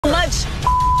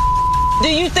do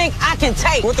you think I can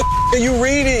take? What the are you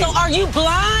reading? So are you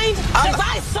blind?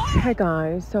 I saw. Hey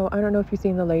guys, so I don't know if you've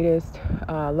seen the latest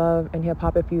Love and Hip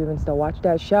Hop, if you even still watch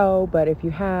that show, but if you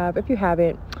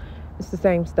haven't, it's the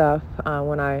same stuff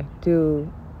when I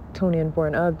do tune in for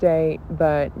an update.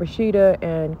 But Rashida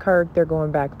and Kirk, they're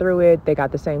going back through it. They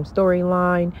got the same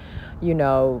storyline. You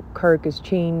know, Kirk is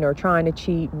cheating or trying to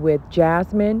cheat with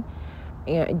Jasmine,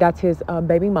 and that's his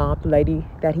baby mom, the lady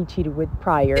that he cheated with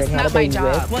prior and had a baby with,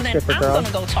 well, the then stripper I'm girl.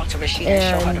 gonna go talk to Rashida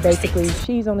and show her And the basically, receipts.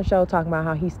 she's on the show talking about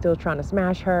how he's still trying to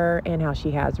smash her and how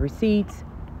she has receipts.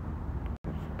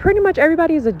 Pretty much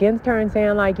everybody is against her and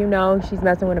saying, like, you know, she's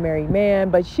messing with a married man,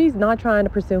 but she's not trying to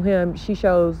pursue him. She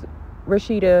shows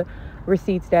Rashida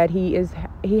receipts that he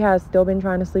has still been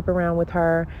trying to sleep around with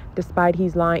her, despite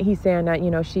he's lying. He's saying that,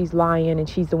 you know, she's lying and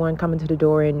she's the one coming to the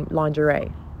door in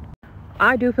lingerie.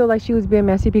 I do feel like she was being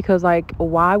messy because, like,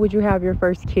 why would you have your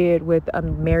first kid with a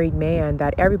married man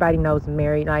that everybody knows is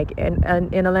married? Like, in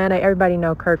Atlanta, everybody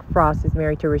know Kirk Frost is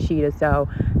married to Rashida. So,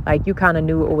 like, you kind of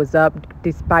knew it was up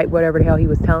despite whatever the hell he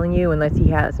was telling you, unless he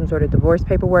had some sort of divorce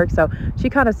paperwork. So she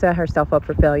kind of set herself up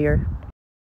for failure.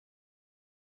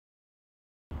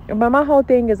 But my whole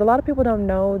thing is, a lot of people don't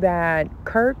know that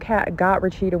Kirk got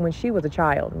Rashida when she was a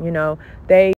child. You know,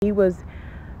 he was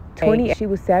 20, she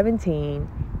was 17.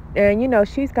 And, you know,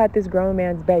 she's got this grown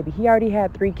man's baby. He already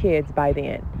had 3 kids by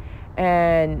then.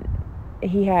 And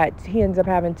he ends up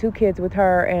having 2 kids with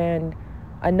her and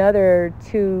another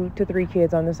 2 to 3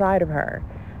 kids on the side of her.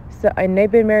 So, and they've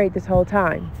been married this whole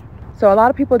time. So a lot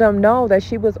of people don't know that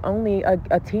she was only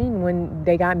a teen when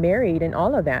they got married and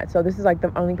all of that. So this is like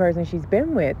the only person she's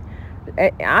been with.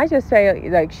 I just say,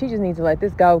 like, she just needs to let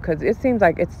this go, because it seems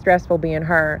like it's stressful being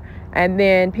her. And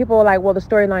then people are like, well, the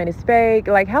storyline is fake.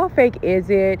 Like, how fake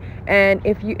is it? And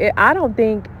I don't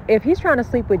think, if he's trying to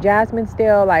sleep with Jasmine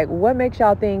still, like, what makes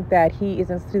y'all think that he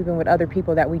isn't sleeping with other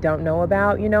people that we don't know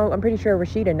about? You know, I'm pretty sure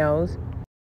Rashida knows.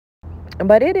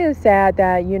 But it is sad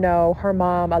that, you know, her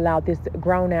mom allowed this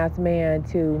grown-ass man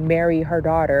to marry her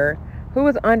daughter, who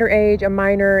was underage, a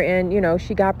minor, and, you know,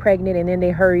 she got pregnant, and then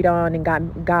they hurried on and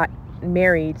got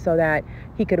married so that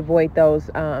he could avoid those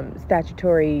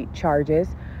statutory charges.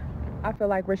 I feel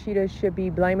like Rashida should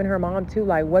be blaming her mom too.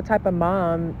 Like, what type of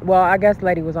mom, well, I guess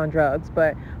lady was on drugs,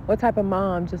 but what type of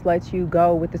mom just lets you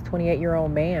go with this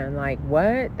 28-year-old man? Like,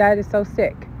 what? That is so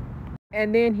sick.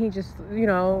 And then he just, you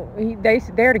know,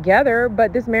 they're together,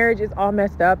 but this marriage is all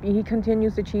messed up. He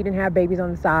continues to cheat and have babies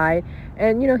on the side.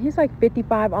 And, you know, he's like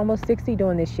 55, almost 60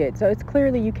 doing this shit. So it's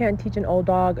clearly you can't teach an old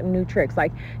dog new tricks.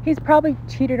 Like, he's probably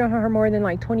cheated on her more than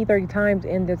like 20, 30 times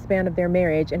in the span of their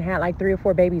marriage and had like 3 or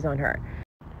 4 babies on her.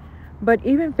 But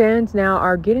even fans now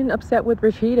are getting upset with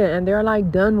Rashida, and they're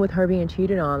like done with her being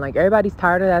cheated on. Like, everybody's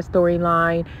tired of that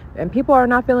storyline, and people are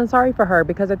not feeling sorry for her,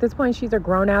 because at this point she's a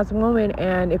grown-ass woman.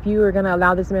 And if you are going to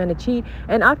allow this man to cheat,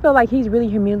 and I feel like he's really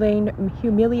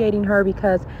humiliating her,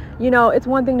 because, you know, it's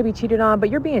one thing to be cheated on, but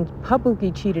you're being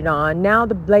publicly cheated on. Now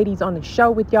the lady's on the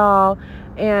show with y'all,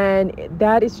 and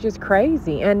that is just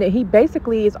crazy. And he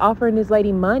basically is offering this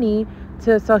lady money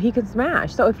so he can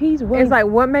smash. So if he's willing, it's like,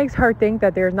 what makes her think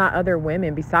that there's not other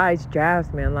women besides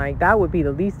Jasmine? Like, that would be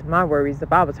the least of my worries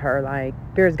if I was her. Like,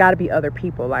 there's got to be other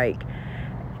people. Like,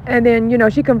 and then, you know,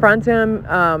 she confronts him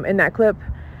in that clip,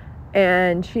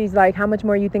 and she's like, how much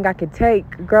more you think I could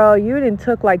take? Girl, you done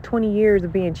took like 20 years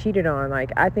of being cheated on.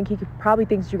 Like, I think he probably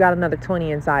thinks you got another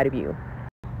 20 inside of you.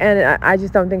 And I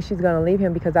just don't think she's going to leave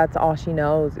him, because that's all she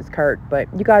knows is Kirk. But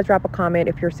you guys drop a comment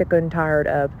if you're sick and tired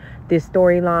of this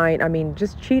storyline. I mean,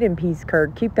 just cheat in peace,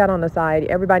 Kirk. Keep that on the side.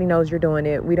 Everybody knows you're doing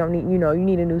it. We don't need, you know, you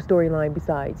need a new storyline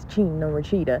besides cheating on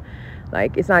Rashida.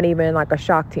 Like, it's not even like a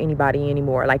shock to anybody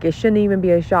anymore. Like, it shouldn't even be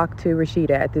a shock to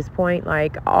Rashida at this point.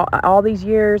 Like, all these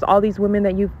years, all these women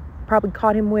that you've probably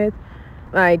caught him with,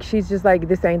 like, she's just like,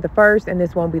 this ain't the first and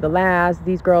this won't be the last.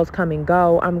 These girls come and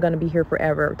go. I'm going to be here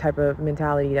forever type of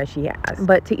mentality that she has.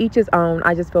 But to each his own.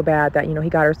 I just feel bad that, you know, he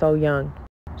got her so young.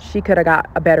 She could have got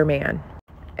a better man.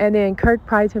 And then Kirk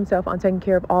prides himself on taking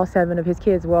care of all 7 of his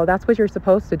kids. Well, that's what you're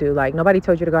supposed to do. Like, nobody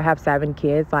told you to go have 7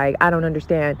 kids. Like, I don't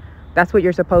understand. That's what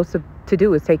you're supposed to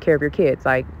do, is take care of your kids.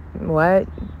 Like, what?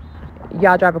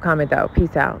 Y'all drop a comment though.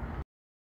 Peace out.